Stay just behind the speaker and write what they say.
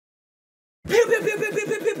Pew, pew, pew, pew, pew,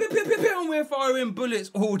 pew, pew, pew, pew, pew, pew, and we're firing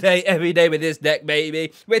bullets all day, every day with this deck,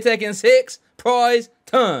 baby. We're taking 6 prize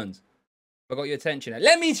turns. I got your attention.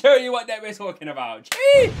 Let me tell you what deck we're talking about.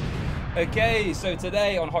 Jeez. Okay, so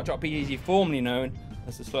today on Hot Shot PGG, formerly known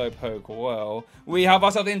as the SlowpokeWell, we have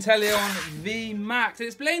ourselves the Inteleon VMAX.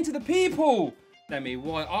 Explain to the people, Demi,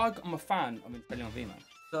 why I'm a fan of Inteleon VMAX.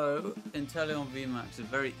 So, Inteleon VMAX is a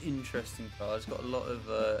very interesting card. It's got a lot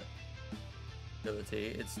of ability.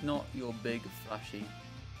 It's not your big flashy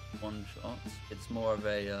one-shots. It's more of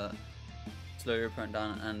a slow your opponent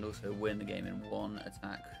down and also win the game in one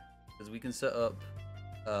attack. Because we can set up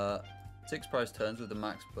 6 prize turns with the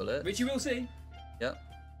max bullet. Which you will see. Yep.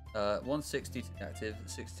 160 to active,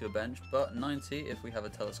 60 to a bench, but 90 if we have a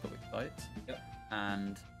telescopic sight. Yep.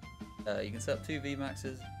 And you can set up 2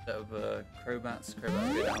 VMAXs, set up Crobats.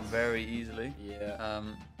 Crobats go down very easily. Yeah.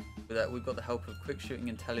 With that, we've got the help of quick shooting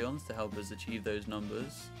Inteleons to help us achieve those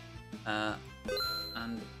numbers.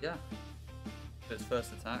 And yeah, for its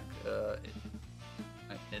first attack,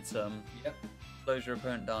 it's yep. slows your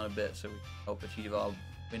opponent down a bit, so we can help achieve our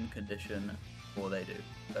win condition before they do.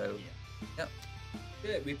 So, yep.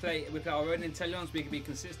 Yeah, we play our own Inteleons. We can be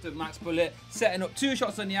consistent, max bullet, setting up 2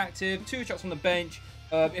 shots on the active, 2 shots on the bench.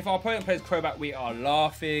 If our opponent plays Crobat, we are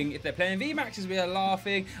laughing. If they're playing VMAXs, we are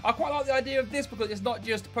laughing. I quite like the idea of this because it's not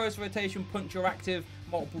just post-rotation, punch your active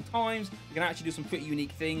multiple times. We can actually do some pretty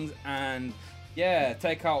unique things and, yeah,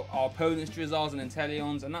 take out our opponent's Drizziles and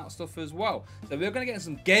Inteleons and that stuff as well. So we're going to get into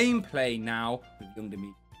some gameplay now with young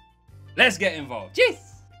Demis. Let's get involved. Jeez!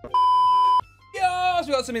 Yes,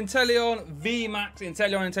 we got some Inteleon VMAX,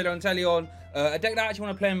 Inteleon. A deck that I actually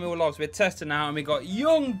want to play in real life, so we're testing now, and we got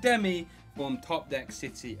young Demi from Top Deck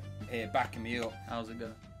City here backing me up. How's it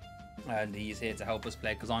going? And he's here to help us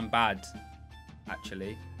play because I'm bad,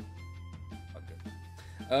 actually.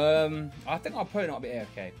 Okay. I think our opponent might be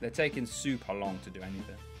AFK. They're taking super long to do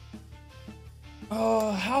anything.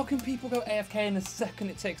 Oh, how can people go AFK in the second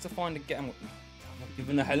it takes to find a game?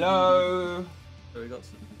 Giving a hello. So we got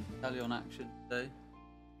some Inteleon action today.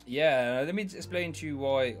 Yeah, let me explain to you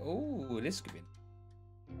why. Oh, this could be.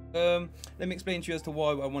 Let me explain to you as to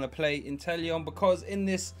why I want to play Inteleon, because in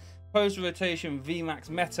this post-rotation VMAX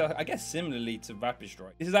meta, I guess similarly to Rapid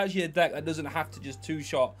Strike, this is actually a deck that doesn't have to just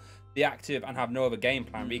 2-shot the active and have no other game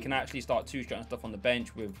plan. We can actually start 2-shotting stuff on the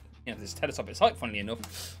bench with, you know, this Telescopic Sight, funnily enough.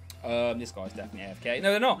 This guy's definitely AFK.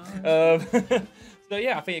 No, they're not. So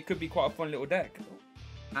yeah, I think it could be quite a fun little deck.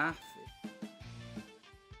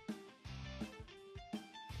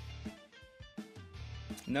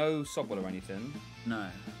 No Sobble or anything. No.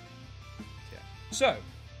 Yeah. So,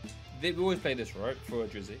 we always play this, right? For a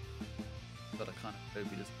Drizzile. But I kind of hope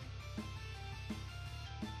he doesn't.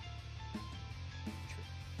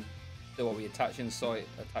 So what, we attach this,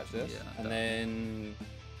 yeah, and then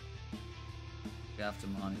we have to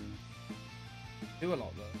mine. Do a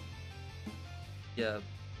lot though. Yeah.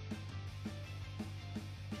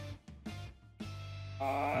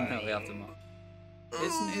 No, we have to mine.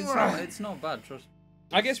 It's not bad, trust me.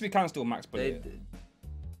 I guess we can still max bullet.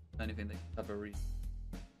 Anything they have a reason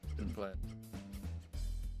shouldn't play it.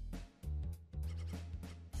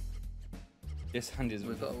 This hand is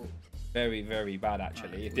very, very bad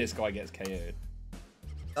actually. If this guy gets KO'd.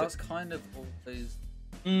 That's kind of always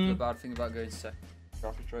the bad thing about going second.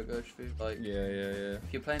 Rapid Strike Urshifu. Like, yeah.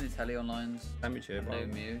 If you're playing Inteleon lines, damage here, no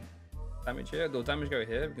Mew. Damage here. The damage go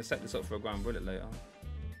here. We can set this up for a ground bullet later.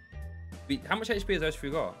 How much HP has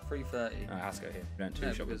Urshifu got? 330. Oh, it has to go here. We don't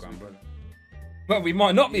 2-shot with ground bullet. Well, Well, we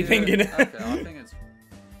might not be thinking it. Okay, I think it's.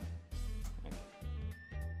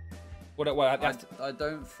 I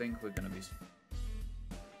don't think we're going to be.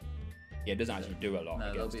 Yeah, it doesn't actually do a lot.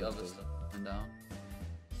 No, there'll be other stuff coming down.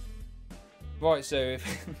 Right, so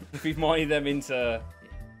if we've mighty them into,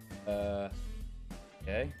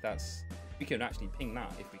 okay, that's, we can actually ping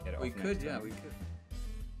that if we get it off. We could, yeah, we could.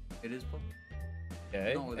 It is possible.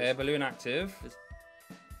 Okay, air balloon active.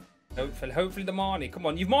 Hopefully the Marnie. Come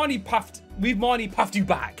on, we've Marnie puffed you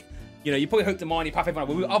back. You know, you probably hope the Marnie puff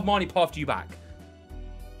everyone, but I've Marnie puffed you back.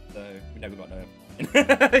 So we never got no.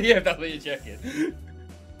 Yeah, if that's what you're checking.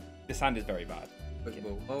 This hand is very bad.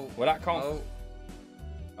 Oh, well, that can't. Oh.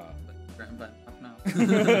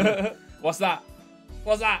 What's that?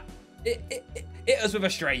 What's that? Hit us with a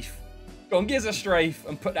strafe. Go on, give us a strafe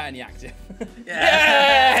and put that in the active.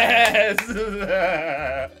 Yes!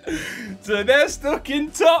 So they're stuck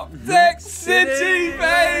in Top Deck City,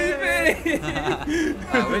 baby!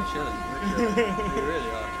 We're chilling. We really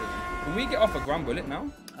are chilling. Can we get off a ground bullet now?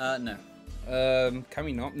 No. Can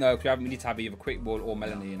we not? No, because we need to have either Quick Ball or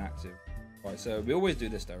Melony inactive. Right, so we always do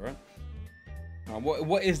this though, right?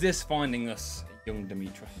 What is this finding us, young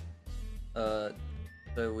Demetrius? So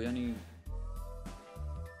we only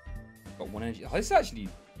got one energy. Oh, this is actually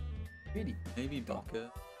really maybe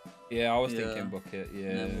Bucket. Yeah, I was thinking Bucket. Yeah.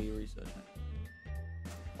 And then we research it.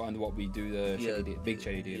 Find what we do the big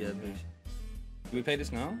shady deal. Yeah. Do we play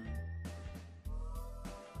this now?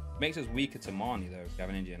 Makes us weaker to Marnie though. If we have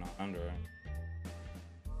an energy in our hand, right?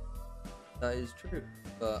 That is true,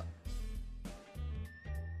 but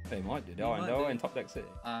they might do. They're in top deck city.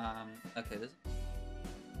 Okay, there's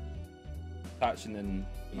Touch and then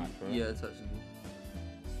the match, right? Yeah, touch and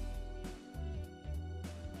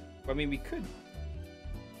I mean, we could.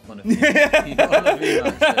 You got a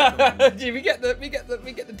VMAX, Gee, we get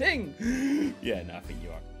the ting. Yeah, no, I think you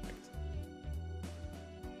are correct.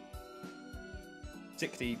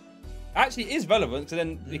 60 actually is relevant, so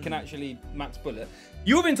then we can actually max bullet.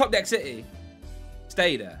 You're in top deck city.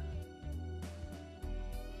 Stay there.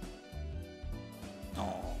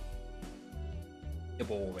 Oh, you're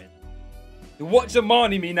boring. Watch the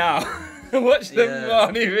Marnie me now. Watch the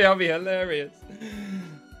Marnie me. I'll be hilarious.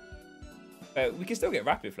 We can still get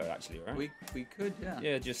rapid flow actually, right? We could, yeah.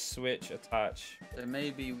 Yeah, just switch, attach. So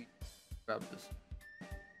maybe we grab this.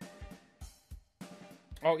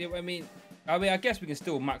 Oh yeah, I mean, I guess we can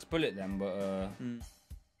still max bullet them, but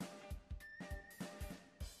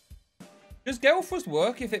does Gelfrost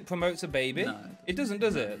work if it promotes a baby? No, it doesn't,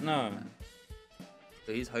 does it? No.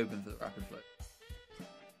 So he's hoping for the rapid flow.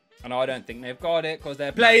 And I don't think they've got it because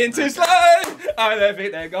they're playing too slow. I don't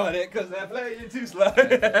think they've got it because they're playing too slow.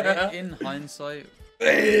 In hindsight,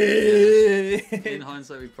 we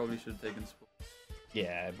probably should have taken sport.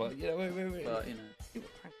 Yeah, but you know, wait. But you know,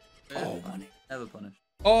 oh, money. Never punished.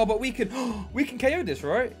 Oh, but we can KO this,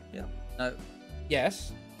 right? Yeah. No.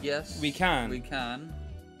 Yes. Yes. We can. We can.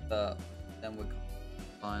 But then we're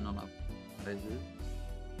fine on our phases.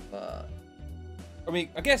 But. I mean,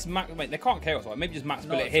 I guess they can't KO us, right? Maybe just max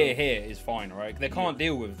bullet here is fine, right? They can't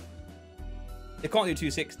deal with. They can't do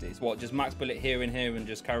 260s. What? Just max bullet here and here and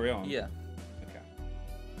just carry on. Yeah. Okay.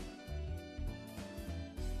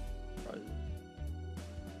 Right.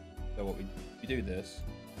 So what we do this?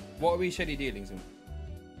 What are we shady dealings in?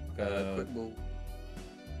 Quick ball.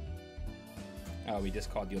 Oh, we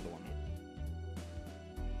discard the other one.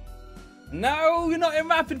 No, you're not in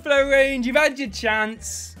rapid flow range. You've had your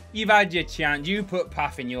chance. You've had your chance. You put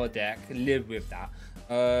Path in your deck. Live with that.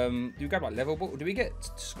 Do we grab like Level Ball? Do we get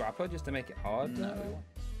Scrapper just to make it hard? No.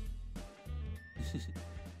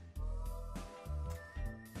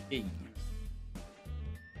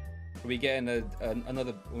 Are we getting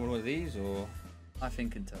another one of these or? I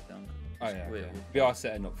think Inteleon. Oh yeah. We are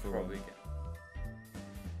setting up for probably.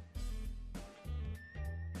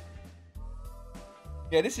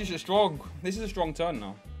 Yeah, this is a strong turn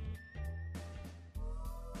now.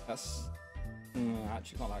 That's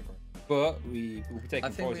actually not that great. But we will be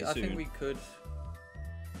taking prizes soon. I think we could.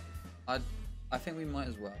 I think we might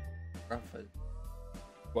as well.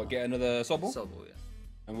 What, get another Sobble? Sobble, yeah.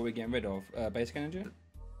 And what are we getting rid of? Basic energy?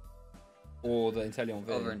 Or the Inteleon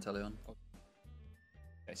V? Other Inteleon.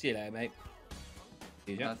 Okay, see you later, mate.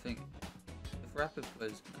 I think if rapid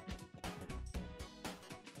flows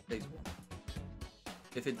phase 1.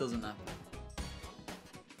 If it doesn't happen.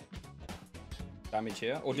 Damage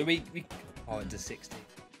here? Or do we oh, into 60.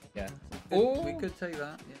 Yeah. We could take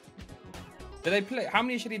that, yeah. Do they play? How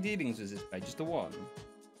many shitty dealings does this play? Just the one?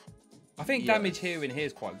 I think damage here and here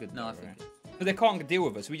is quite good. No, though, I think. Right? But they can't deal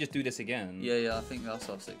with us, so we just do this again. Yeah, I think that's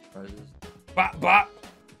our 6 prizes. But.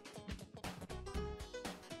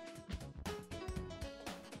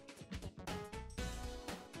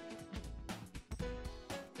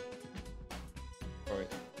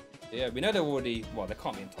 Alright. Yeah, we know they're already. Well, they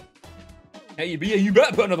can't be in top. Hey, you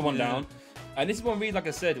better put another one down. And this is one reason, like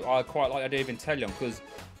I said, I quite like the idea of Inteleon because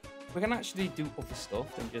we can actually do other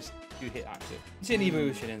stuff than just do hit active. You see an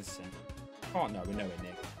Evolution Incense. Can't know, we're nowhere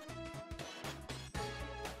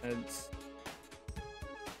near. And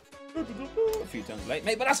a few turns late,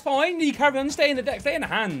 mate, but that's fine. You carry on, stay in the deck, stay in the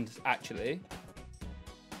hand, actually.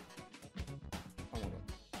 Oh my god.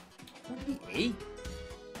 What did he eat?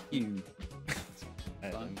 You. Nah,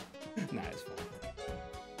 it's fine.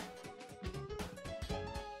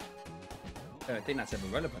 I don't think that's ever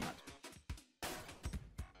relevant, actually.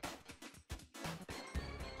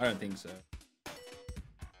 I don't think so.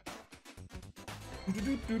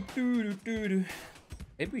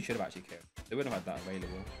 Maybe we should have actually KO'd. They wouldn't have had that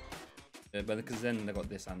available. But because then they got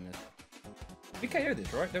this and this. We KO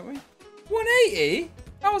this, right? Don't we? 180?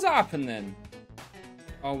 How was that happen then?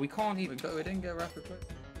 Oh, we can't even. We didn't get rapid quick.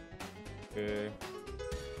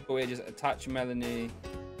 Oh, we just attach Melony.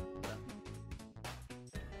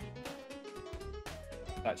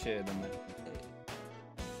 Attach here, then.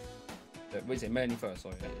 What is it? Melony first,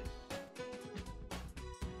 sorry.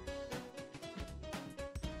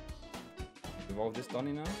 Evolve this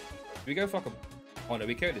Donny now? Should we go for like a... Oh no,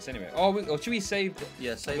 we killed this anyway. Oh, or should we save...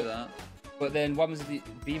 Yeah, save that. But then what was the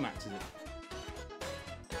VMAX, is it?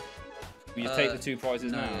 We just take the 2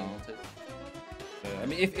 prizes now? I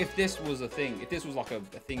mean, if this was a thing, if this was like a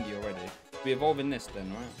thingy already, we evolve in this then,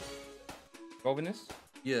 right? Evolve in this?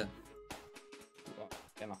 Yeah.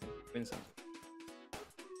 Get nothing. Vincent.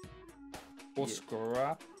 Or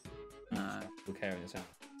scrap? Nah. We'll carry this out.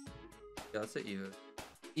 Yeah, I'd say Evo.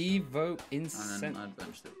 Evo Incense. And then I'd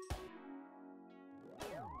bench it.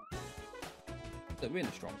 Look, we're in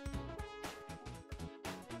a strong.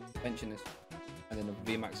 Benching this. And then a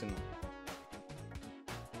VMAX in there.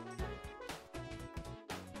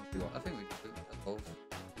 I think we could do evolve.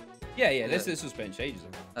 Yeah. This was bench ages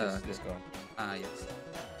ago. This guy. Ah, yes.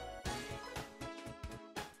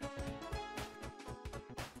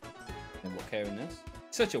 And we're carrying this.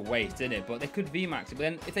 Such a waste, isn't it? But they could VMAX it. But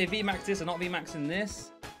then if they VMAX this and not VMAXing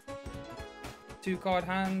this, 2 card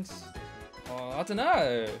hands. Oh, I don't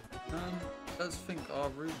know. Let's think our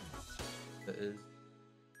route is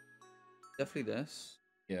definitely this.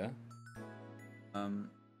 Yeah.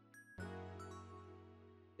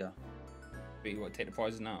 Yeah. But you want to take the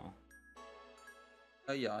prizes now?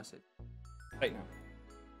 Oh yeah, I see. Take now.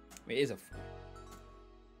 It is a.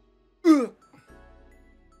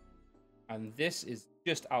 And this is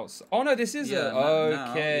just outside. Oh no, this is a.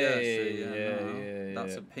 Okay. Yeah.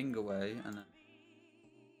 That's a ping away, and then...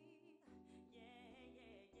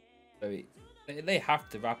 So they have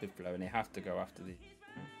to rapid flow, and they have to go after the.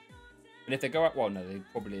 And if they go up, well, no, they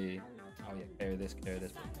probably. Oh yeah, carry this.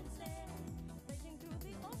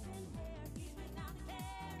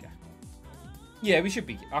 Yeah, we should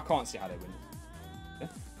be. I can't see how they win. Yeah.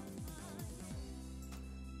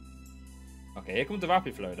 Okay, here comes the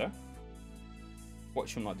rapid flow though.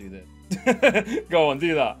 Watch him not do that. Go on,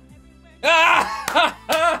 do that.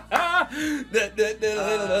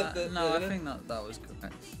 No, I think that was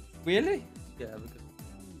correct. Really? Yeah, because...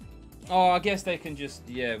 Oh, I guess they can just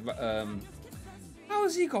how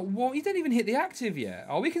has he got what? He didn't even hit the active yet.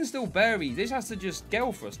 Oh, we can still bury. This has to just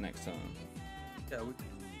gel for us next time. Yeah,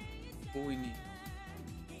 all we need.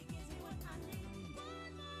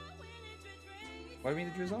 Why do we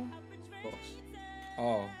need the Drizzile? Boss.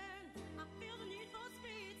 Oh.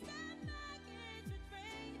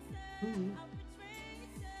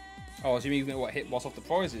 Oh, so you mean what, hit boss off the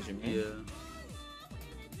prizes, you mean? Yeah.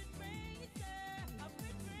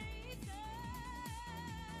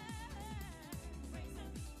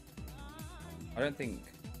 I don't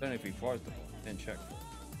know if we prized the boss. Didn't check.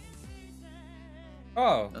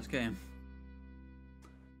 Oh. That's game.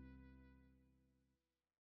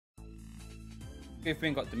 We've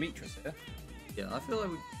been got Demetris here. Yeah, I feel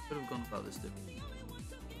like we could have gone about this differently.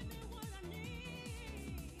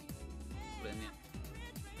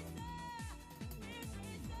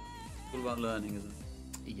 It's all about learning, isn't it?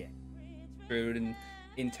 Yeah. True, and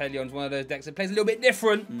Inteleon's one of those decks that plays a little bit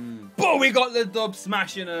different. But we got the dub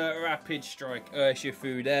smashing a rapid strike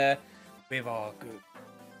Urshifu there with our good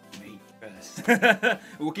Demetris.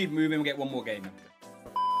 We'll keep moving, we'll get one more game.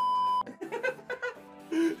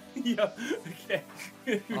 Yeah, okay.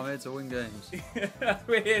 I'm here to win games.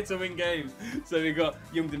 We're here to win games. So we got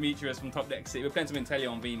young Demetrius from top deck C. We're playing some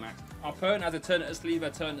Inteleon VMAX. Our opponent has a Turnitus Sleeve,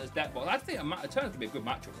 a Turnitus Deck Box. I think a Turnitus could be a good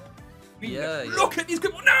matchup. Yeah. Look at these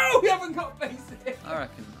good. No, we haven't got basic. I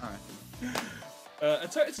reckon. A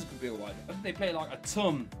Turnitus could be alright. They play like a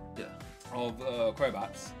ton of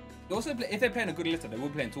Crobats. They also play, if they're playing a good litter, they will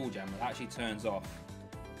play Tool Jam. That actually turns off.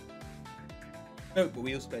 No, but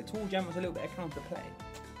we also play Tool Jam with a little bit of counter play.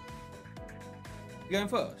 You going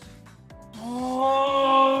first?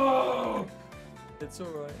 Oh! It's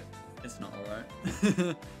alright. It's not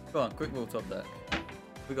alright. Go on, quick ball top deck.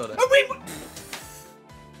 We got it. Oh, wait,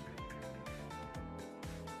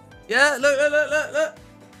 yeah, look.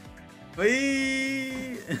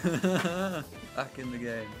 Wee! Back in the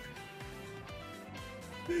game.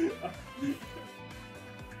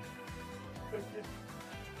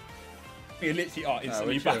 You literally are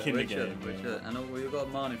instantly back in the game. And we've got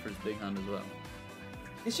Marnie for his big hand as well.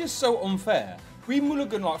 It's just so unfair. We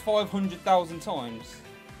mulligan like 500,000 times.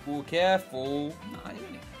 Well, careful. Nah, you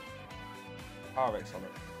don't need RX on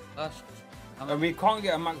it. That's true. And we can't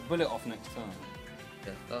get a max bullet off next turn.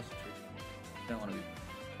 Yeah, that's true. You don't want to be...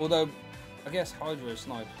 Although, I guess Hydro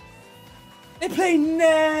Snipe. They play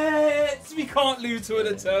nets! We can't lose to an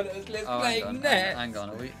Eternus. Let's play nets! Hang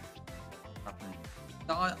on, are we...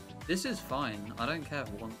 No, this is fine. I don't care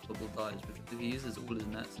if one double dies, because if he uses all his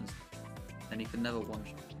nets and stuff, then he can never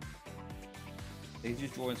one-shot. They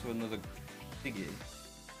just draw into another thingy.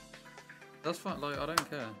 That's fine. Like I don't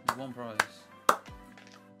care. One prize.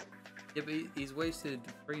 Yeah, but he's wasted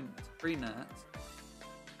three nats,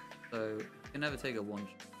 so you can never take a one.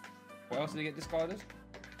 What else did he get discarded?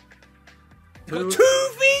 Two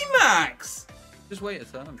VMAX! Just wait a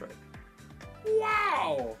turn, bro.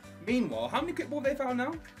 Wow! Meanwhile, how many quick ball they found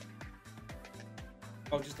now?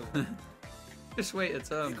 Oh, just a Just wait a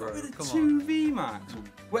turn, bro. Come two on. VMAX.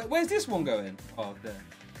 Where's this one going? Oh, there.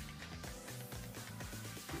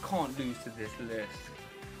 You can't lose to this list.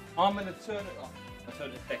 I'm gonna turn it up. I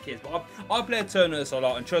turn it deck is, but I play Eternus a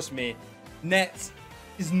lot, and trust me, nets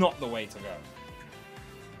is not the way to go.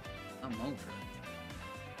 I'm ultra.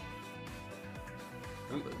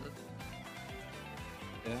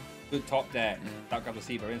 Yeah. Good top deck. Yeah. That got the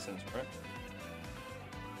Switch Incense, right?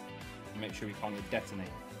 Make sure we can't get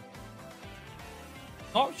detonated.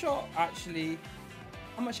 Snapshot actually,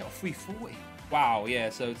 how much out? 340. Wow, yeah.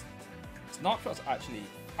 So Snapshot's actually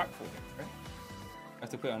pack 40, right? I have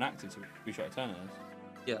to put it on active to re-shot Eternus.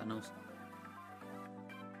 Yeah, and also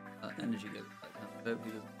energy goes like that.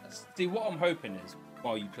 Nobody does. See, what I'm hoping is,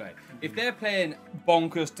 while you play, if they're playing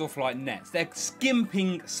bonkers stuff like nets, they're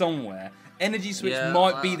skimping somewhere. Energy Switch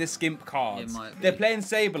might be the skimp cards. It might be. They're playing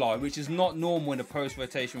Sableye, which is not normal in a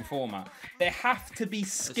post-rotation format. They have to be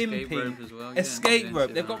skimping. Escape rope as well. Escape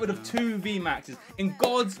rope. They've got rid of two VMAXs. In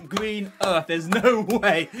God's green earth, there's no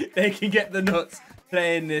way they can get the nuts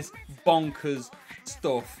playing this bonkers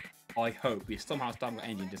stuff. I hope we somehow start with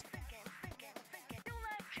engine just.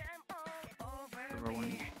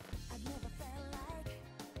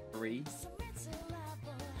 Three.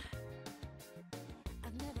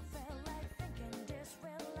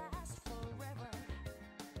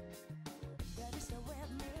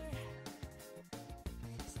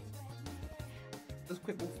 Does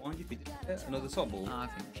quick ball find you? Another Sobble? I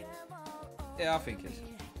think. Yeah, I think it's.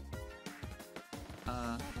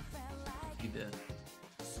 He did.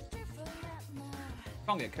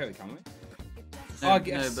 Can't get Curry, can we? No, I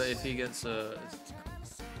guess. no, but if he gets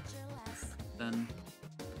then.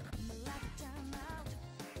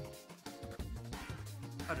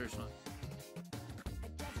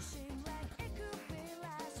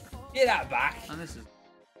 Get that back. And this is.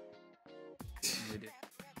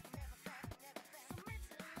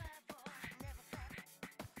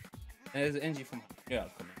 There's an energy from. Yeah,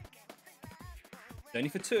 that's coming. It's only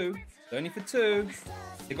for two. It's only for two.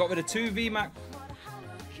 They got rid of two VMAX.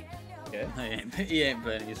 Yeah. No, he ain't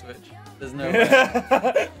playing his Switch. There's no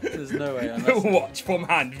way. There's no way. Watch from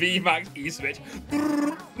hand. VMAX E-Switch.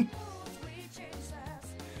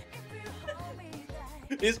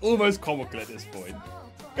 It's almost comical at this point.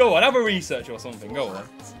 Go on, have a research or something. Go on.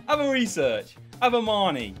 Have a research. Have a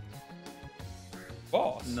Marnie.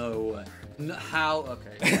 Boss. No way. No, how?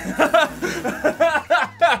 Okay.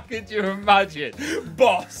 Could you imagine?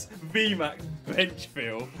 Boss VMAX bench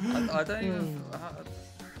fill. I don't even.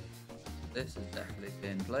 This is definitely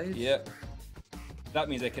being played. Yep. That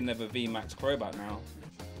means they can never VMAX Crobat now.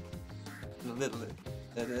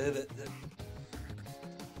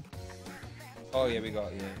 Oh yeah, we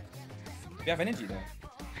got We have energy there.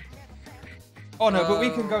 Oh no, but we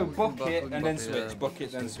can go bucket and then switch,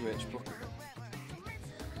 bucket then switch, bucket.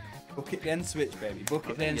 Bucket then switch, baby.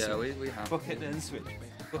 Bucket then switch. Yeah, we have. Bucket then switch, baby.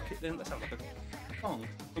 Bucket then. That sounds like a song.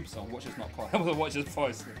 Good song. Watch us not quite. Watch us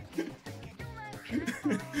voice.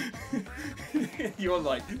 You're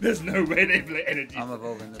like, there's no way they play energy. I'm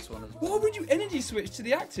evolving this one as well. Why would you energy switch to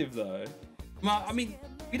the active though? Well, I mean,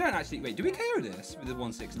 we don't actually. Wait, do we KO this with the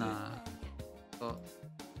 160? Nah. But,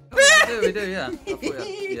 oh, we do, yeah. I thought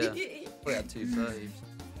we had 230s.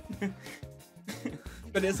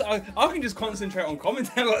 But it's I can just concentrate on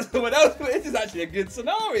commentating like someone else, but this is actually a good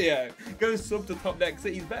scenario. Go sub to top deck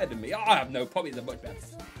City's better than me. I have no problem, he's much better.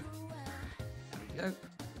 There we go.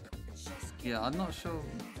 Yeah, I'm not sure.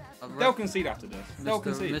 They'll concede after this. They'll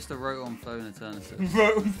concede. Mr. wrote on phone alternative.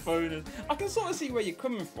 Wrote on phone. I can sort of see where you're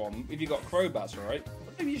coming from if you got Crobats, right?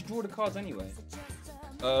 But maybe you just draw the cards anyway.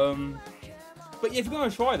 But yeah, if you're gonna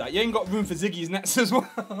try that, you ain't got room for Ziggy's nets as well.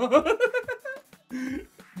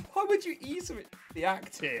 Why would you E-switch the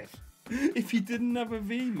active if you didn't have a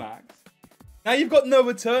VMAX? Now you've got no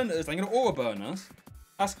returners. I'm gonna aura burn us.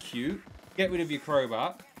 That's cute. Get rid of your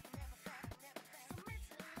Crobat.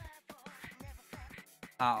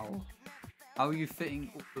 How? How are you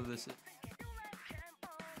fitting up with this?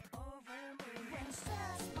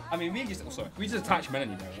 I mean, we just attach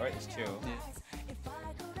Melony though, right? It's chill. Yeah.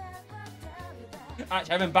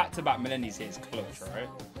 Actually, having back-to-back Melony's here is clutch, right?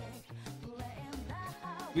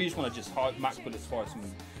 We just want to just max bullet twice and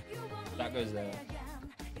that goes there.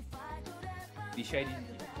 Be shady.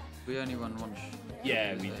 We only run one.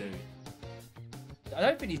 Yeah, we do. I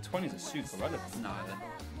don't think these 20s are super relevant. No, I don't.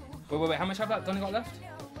 Wait, how much have that Donny got left?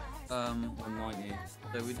 190.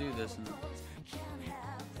 So we do this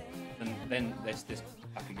and then there's this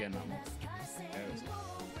back again. That one.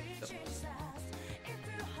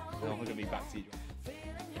 Oh, I'm gonna be back to you.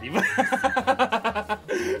 Yeah.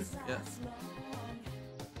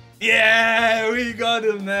 Yeah, we got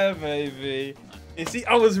him there, baby. You see,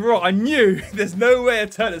 I was wrong. I knew there's no way a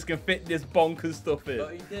Turtles can fit this bonkers stuff in.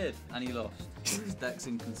 But he did, and he lost. His deck's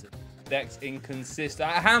inconsistent. Deck's inconsistent.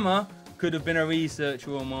 A hammer could have been a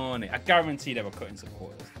researcher or Marnie. I guarantee they were cutting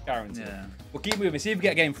supporters. Guarantee. Yeah. Well, keep moving. See if we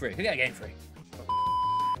get a game 3. We get a game 3.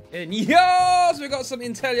 And yes, we got some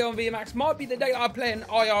Inteleon VMAX. Might be the day I play in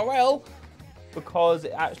IRL because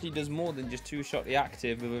it actually does more than just 2-shot the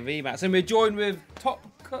active with a VMAX. And we're joined with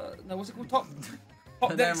what's it called?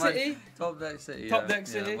 Top Deck City? Top Deck City. Top Deck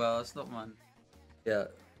City. Yeah, well, it's not mine. Yeah.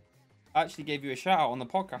 I actually gave you a shout out on the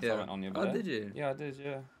podcast I went on the other day. Oh, did you? Yeah, I did,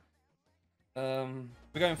 yeah.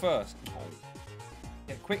 We're going first.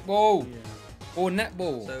 Yeah, quick ball. Yeah. Or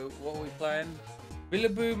netball. So, what are we playing?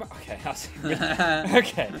 Boom. Okay, that's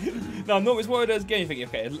okay. No, I'm not. It's one of those games thinking,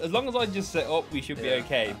 okay, as long as I just set up, we should be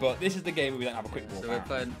okay. But this is the game where we don't have a quick ball. So, we're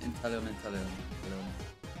playing Inteleon.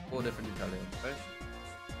 4 different Inteleons, right?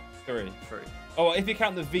 3. 3. Oh, if you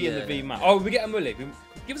count the V and the V map. Oh, we get a mullet.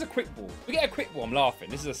 Give us a quick ball. We get a quick ball. I'm laughing.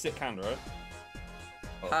 This is a sick hand, right?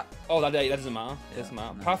 Oh, that doesn't matter. Yeah, doesn't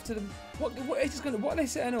matter. No. Path to the. What are they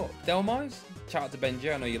setting up? Demis? Shout out to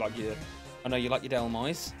Benji. I know you like your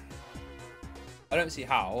Demis. I don't see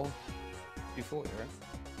how. 240, right?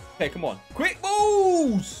 Okay, come on. Quick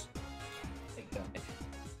balls!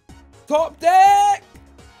 Top deck!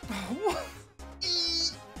 What?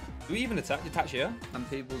 Do we even attach here? And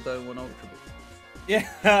people don't want ultra ball. Yeah.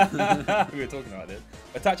 We were talking about it.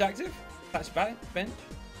 Attach active? Attach bench?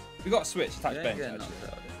 We got a switch, attach bench actually.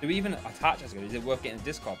 Do we even attach as good? Is it worth getting a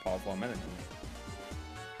discard pile for a Melony?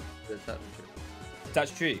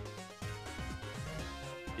 Attach tree.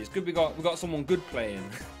 It's good we got someone good playing.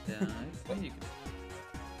 Yeah.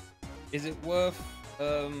 Is it worth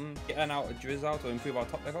getting out a Drizzile to improve our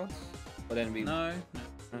top deck odds? Or then we No.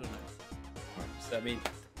 So I mean I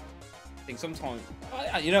think sometimes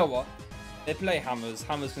you know what? They play hammers.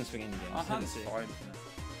 Hammers can swing in the game. Hammers fine.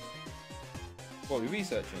 What are we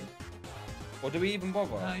researching? Or do we even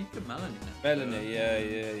bother? No, you could Melony. Melony,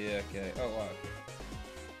 yeah, okay. Oh,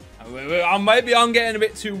 wow. Maybe I'm getting a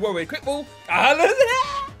bit too worried. Quick ball.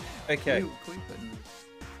 Okay.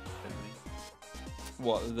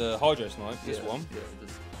 What, the Hydro Snipe? This one? Yeah,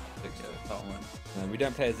 just that one. No, we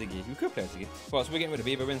don't play a Ziggy. We could play a Ziggy. Well, so we're getting rid of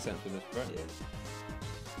Evo Incense with this, right? Yeah.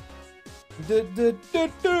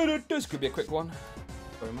 This could be a quick one.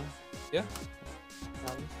 Sorry, man. Yeah?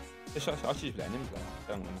 I should be letting him play.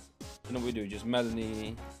 Don't want to. You know what we do? Just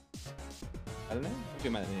Melony. I don't know. We do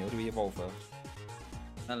Melony, or do we evolve first?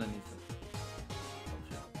 Melony first.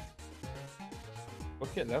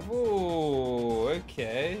 Bucket level.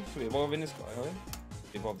 Okay. Should we evolve in this guy, right?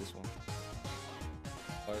 Evolve this one.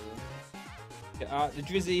 Get out the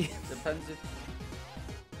Drizzy. Depends if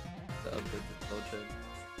that upgrade the culture.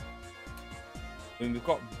 I mean, we've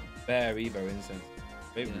got bare Evo Incense.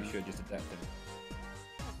 Maybe we should just adapt them.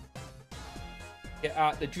 Get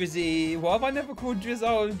out the Drizzy. Why have I never called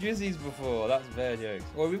Drizzile and Drizzies before? That's bare jokes.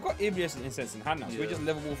 Well, we've got Evolution Incense in hand now, so we just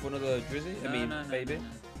level for another Drizzy. No, baby.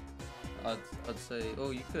 No. I'd say,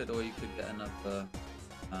 or you could get another.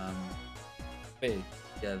 V.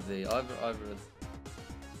 Yeah, V. Either.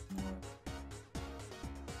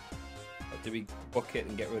 Do we bucket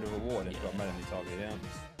and get rid of a ward? It's got Melony target down.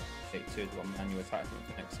 Take 2 to got manual attachment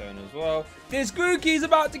for next turn as well. This Grookey's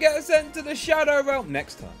about to get sent to the Shadow Realm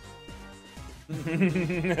next time.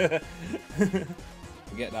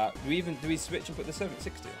 Forget that. Do we switch and put the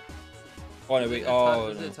 760 on? Oh no, we.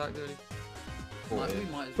 Oh, no. Attack really?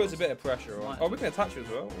 Puts a bit of pressure on. Oh, we can attach as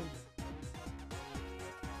well.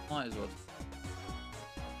 Might as well.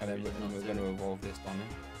 And then we're going to evolve this, Donny.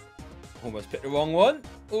 Almost picked the wrong one.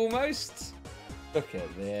 Almost. Look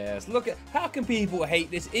at this. Look at how can people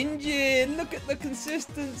hate this engine? Look at the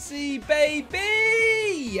consistency,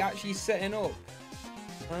 baby. Actually setting up.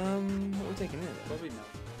 What are we taking in? Probably not.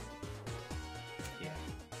 Yeah.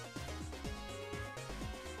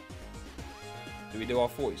 Do we do our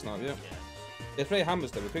 40 snipe? Yeah. If they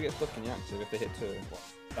hammers though, we could get stuck in the active if they hit 2. Well,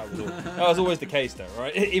 that was always the case though,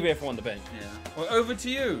 right? Even if we're on the bench. Yeah. Well, over to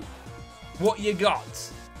you. What you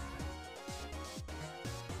got?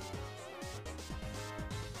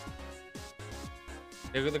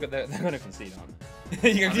 Look at that. They're going to concede, aren't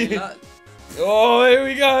they? Oh, here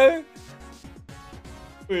we go.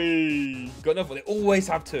 Got enough. They always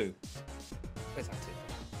have 2. Always have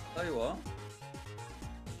Tell you what,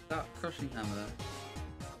 that crushing hammer.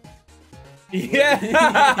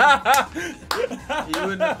 Yeah. You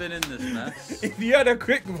wouldn't have been in this mess if you had a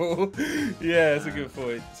quick ball. Yeah, that's a good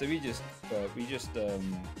point. So we just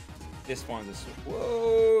this finds a switch.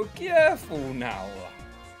 Whoa, careful now.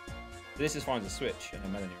 This just finds a switch and a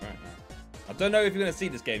Melony right now. I don't know if you're gonna see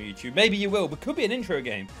this game YouTube. Maybe you will, but could be an intro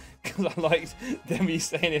game because I liked Demis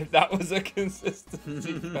saying if that was a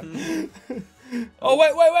consistency. Oh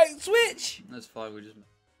wait, switch. That's fine. We just.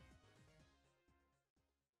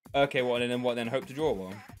 Okay, what and then what then? Hope to draw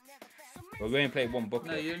one. Well, we only played one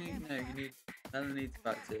bucket. No, you need Melony to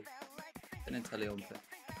active. An Inteleon play.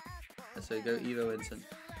 So you go Evo Incense.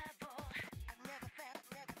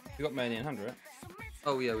 You got Melony in hand, right?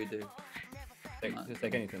 Oh yeah, we do. Just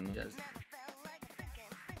take anything. Yes.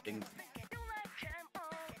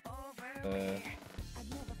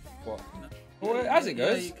 What? No. Well, as it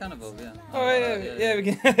goes. Yeah, you can evolve, yeah. Oh, yeah, we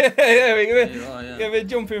can. Yeah, we're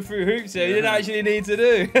jumping through hoops here. You didn't actually need to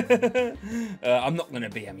do. I'm not gonna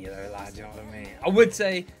BM you though, lad. You know what I mean? I would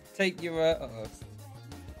say take your.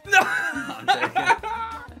 No. I'm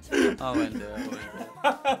joking. I won't do it.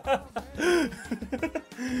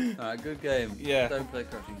 Alright, good game. Yeah. Don't play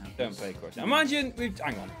crushing hammer. Don't play crushing. Imagine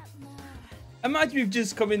hang on. Imagine we've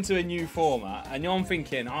just come into a new format, and you're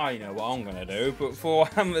thinking, I know what I'm gonna do, but 4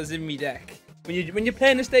 hammers in me deck. When you're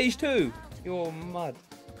playing a stage 2, you're mad.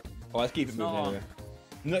 Oh, let's keep it moving anyway.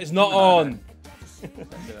 No, it's not on.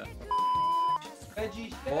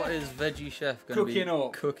 What is Veggie Chef going to be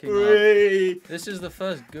cooking up? This is the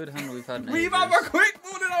first good hammer we've had in We've had a quick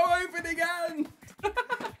one and I'll open again.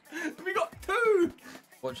 We got 2.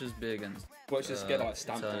 Watch us be against. Watch us get like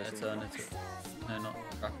stamped. Eternity. No, not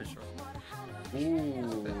rapid shot.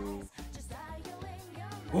 Ooh.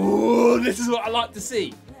 Ooh, this is what I like to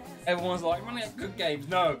see. Everyone's like, running at good games.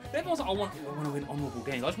 No. Everyone's like, I want to win honourable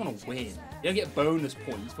games. I just want to win. You don't get bonus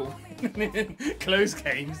points for winning close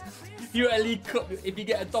games. You at League Cup, if you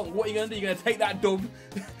get a dunk, what are you going to do? You're going to take that dub,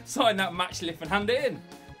 sign that match lift and hand it in.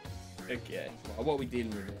 Okay. Well, what are we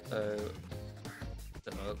dealing with?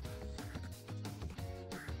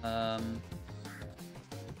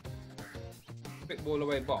 Quick ball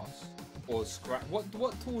away boss. Or scrap. What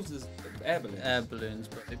tools does air balloons? Air balloons,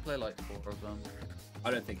 but they play like 4 of them. I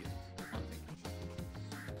don't think it.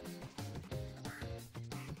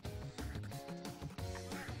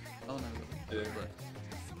 Oh no, Yeah.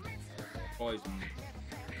 Poison.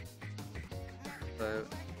 So,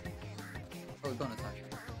 we've got an attack.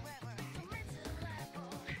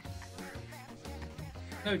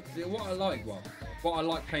 No, what I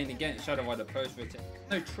like playing against Shadow Rider post rotate.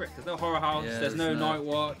 No trick. There's no horror house. Yeah, there's no night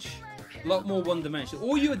watch. A lot more one dimensional.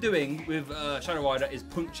 All you are doing with Shadow Rider is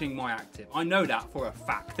punching my active. I know that for a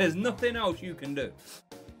fact. There's nothing else you can do.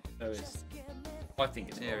 So I think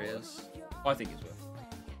it's serious. I think it's worth it.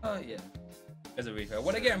 Oh yeah. There's a replay.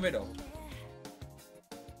 What are they getting rid of?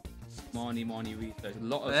 Marnie replays. A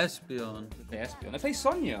lot of Espeon. They Espeon. They play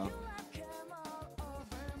Sonya.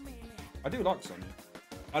 I do like Sonya.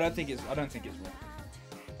 I don't think it's wrong. I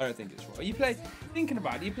don't think it's right. You play, thinking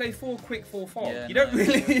about it, you play 4 quick, 4 fog. Yeah, you don't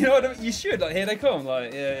really, you know what I mean? You should, like, here they come.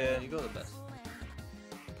 Like, yeah. You got the best.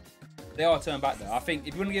 They are turned back though. I think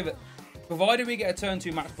if you want to give it, provided we get a turn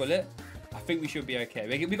 2 max bullet, I think we should be okay.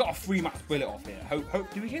 We got a 3 max bullet off here.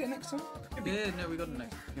 Hope, do we get it next time? Yeah, no, we got it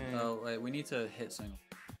next time. Yeah. Oh, wait, we need to hit something.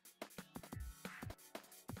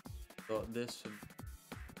 Got this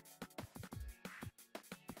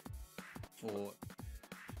for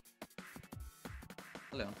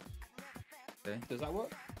Leon. Okay. Does that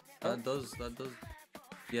work? That does.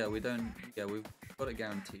 Yeah, we don't. Yeah, we've got it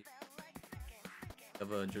guaranteed.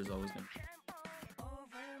 Of a Drizzile, wasn't it?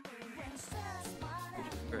 Which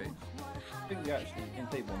is great. I think we actually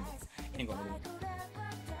complete one. Ain't got another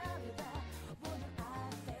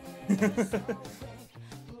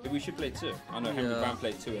one. We should play 2. I know Henry Brown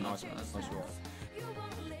played 2 in nice roll.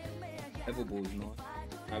 Level Ball is nice.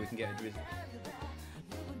 Now we can get a Drizzile.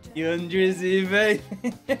 Young Drizzy, baby.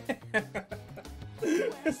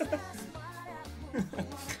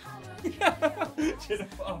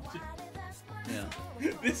 Yeah.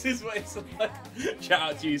 This is what it's like. Shout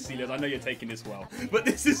out to you, Sealers. I know you're taking this well, but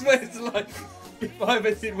this is what it's like. If I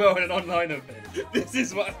ever did well in an online event, this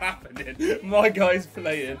is what's happening. My guy's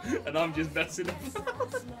playing, and I'm just messing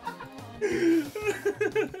about.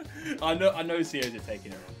 I know Sealers are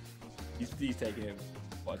taking it. He's taking it.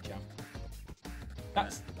 What a champ.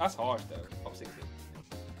 That's harsh though. Top 60.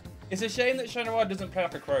 It's a shame that Shadow Rider doesn't play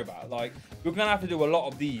like a Crobat. Like, we're gonna have to do a lot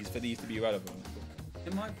of these for these to be relevant.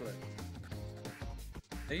 It might play.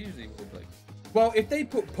 They usually will play. Well, if they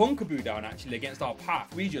put Punkaboo down actually against our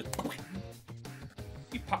path, we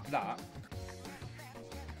pop that.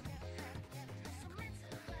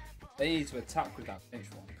 They need to attack with that bench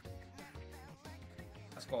one.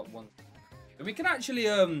 That's got one. We can actually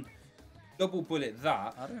double bullet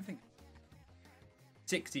that. I don't think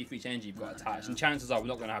 60 for each energy you've got attached, and chances are we're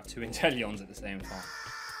not going to have 2 Inteleons at the same time.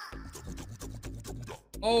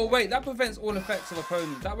 Oh wait, that prevents all effects of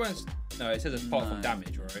opponents. That won't. No, it says it's apart from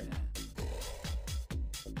damage, right?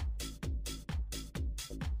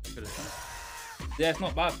 Yeah, it's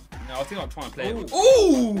not bad. No, I think I'll try and play it.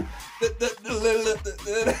 Ooh!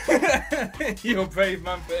 You're a brave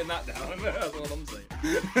man putting that down. That's all I'm saying.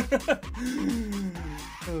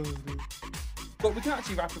 But we can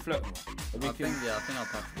actually wrap a float one. I think I'll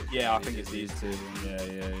pass it. Yeah, I think it's these two. Yeah.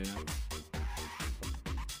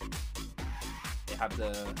 They have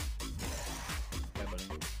the.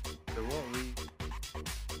 So what we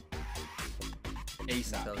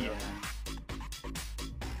ASAP. Yeah.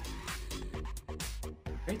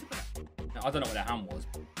 I don't know what the hand was.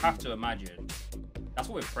 I have to imagine. That's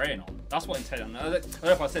what we're praying on. That's what Inteleon. I don't know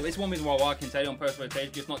if I said, it's one reason why I like Inteleon post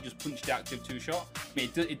rotation. It's not just punch the active 2-shot. I mean,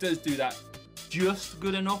 it does do that just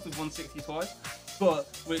good enough with 160 twice. But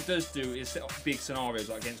what it does do is set up big scenarios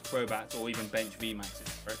like against Crobats or even bench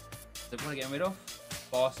VMAXs. Right? So what are getting rid of?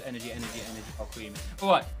 Fast, energy, cream.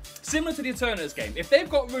 Alright, similar to the Eternals game. If they've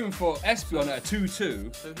got room for Espeon at a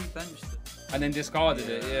 2-2. So he benched it. And then discarded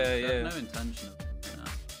it. Yeah. No intention of it.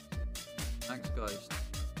 Thanks, guys.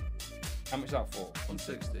 How much is that for?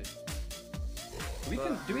 160.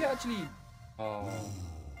 Do we actually? Oh,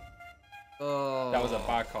 that was a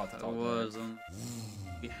bad card. That was.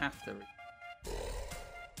 We have to.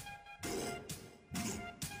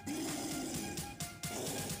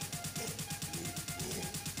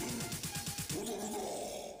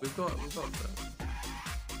 We've got that.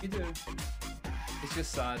 We do. It's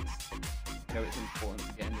just sad. You know, it's important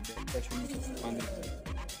to get in the bit, especially when you find it.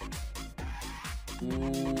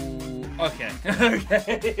 Ooh. Okay.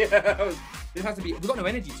 Yeah, this has to be. We've got no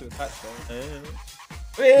energy to attach though.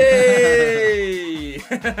 Hey!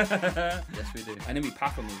 Yes, we do. And then we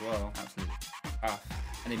pack them as well. Absolutely. Path.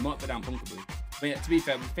 And they might put down Punkaboo. I mean, to be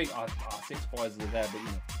fair, we think our 6 prizes are there, but you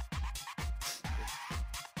know.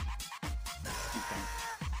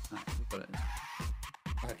 We've got it.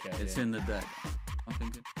 Okay. It's in the deck. I'm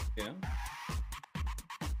thinking. Yeah.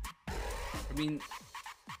 I mean.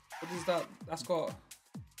 What is that? That's got.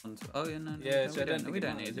 Oh yeah, no. Yeah, no, so we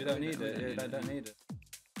don't need it. We don't need it. Yeah, don't need it.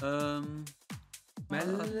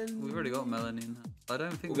 We've already got Melony in there. I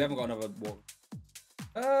don't think we haven't got another one.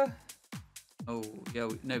 Oh yeah,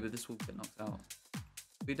 no, but this will get knocked out.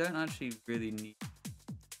 We don't actually really need.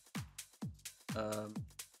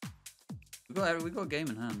 We got a game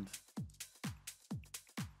in hand.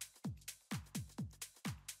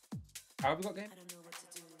 How have we got game?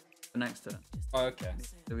 For next turn. Oh, okay.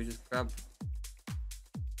 So we just grab.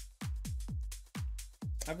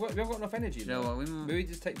 We haven't got enough energy. You know what? Maybe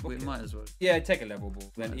just take. We might as well. Yeah, take a level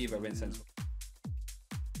ball. Then Evo Incense.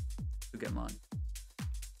 We'll get mine.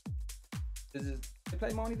 They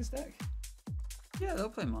play Marnie this deck? Yeah, they'll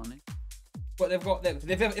play Marnie. But they've got if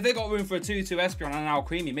they've got room for a 2-2 Espeon and an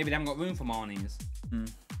Alcremie, maybe they haven't got room for Marnies.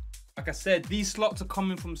 Like I said, these slots are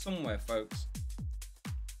coming from somewhere, folks.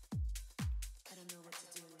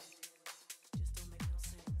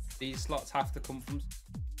 These slots have to come from.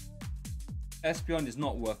 Espeon is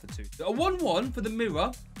not worth the 2. A 1-1 for the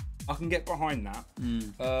mirror, I can get behind that.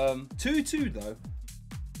 2-2 though.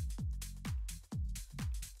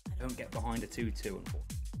 Don't get behind a 2-2, unfortunately.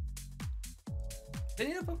 They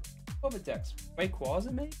need other decks.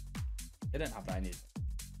 Rayquaza, maybe? They don't have that in it.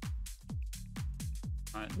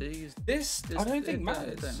 Alright, this I don't think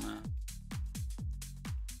matters. It don't matter.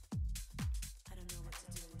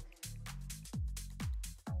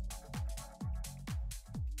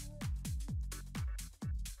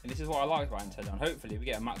 And this is what I like about Inteleon. Hopefully we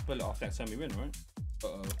get a max bullet off next time we win, right?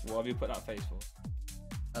 Uh-oh. What have you put that face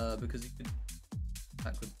for? Because you could.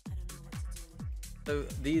 That could. So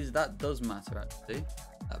that does matter actually.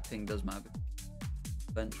 That ping does matter.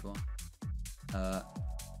 Bench one.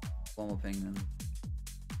 One more ping then.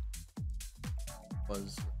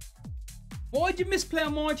 Was. Why'd you misplay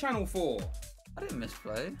on my channel for? I didn't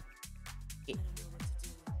misplay.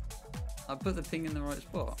 I put the ping in the right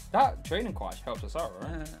spot. That training quash helps us out,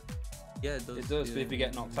 right? Yeah, it does. It does, yeah. but if we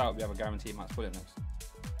get knocked out, we have a guaranteed max bullet next.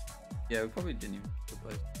 Yeah, we probably didn't even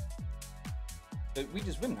replace. So we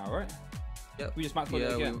just win now, right? Yep. We just max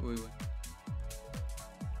bullet again. Yeah, we win.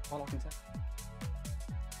 All I can say.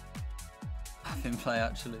 I didn't play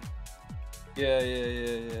actually.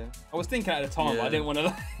 Yeah. I was thinking at the time, but I didn't want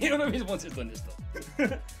to. You know what I mean? Once it's done, it's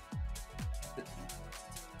done.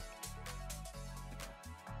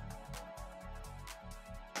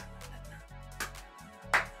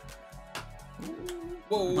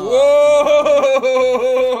 Whoa,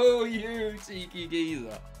 you cheeky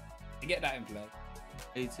geezer. You get that in play.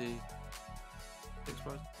 80. 6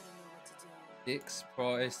 prize. 6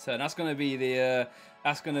 prize turn. That's gonna be the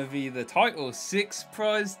title. 6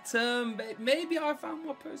 prize turn. Maybe I found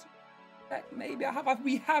my person. Maybe I have.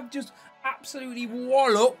 We have just absolutely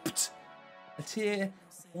walloped a tier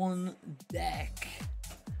 1 deck.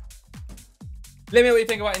 Let me know what you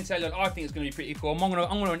think about Inteleon. I think it's going to be pretty cool. I'm gonna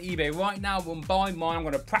on eBay right now and buy mine. I'm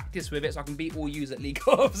going to practice with it so I can beat all yous at League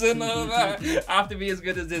Cups and all that. I have to be as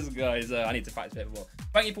good as this guy, so I need to practice a bit more.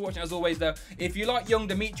 Thank you for watching as always though. If you like young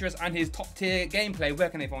Demetrius and his top tier gameplay, where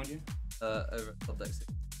can they find you? Over at Top Deck 6.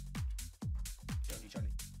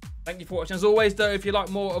 Thank you for watching as always though. If you like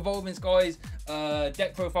more evolvements guys,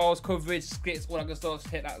 deck profiles, coverage, skits, all that good stuff,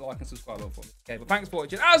 hit that like and subscribe button for me. Okay, but thanks for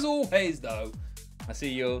watching as always though. I see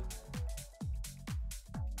you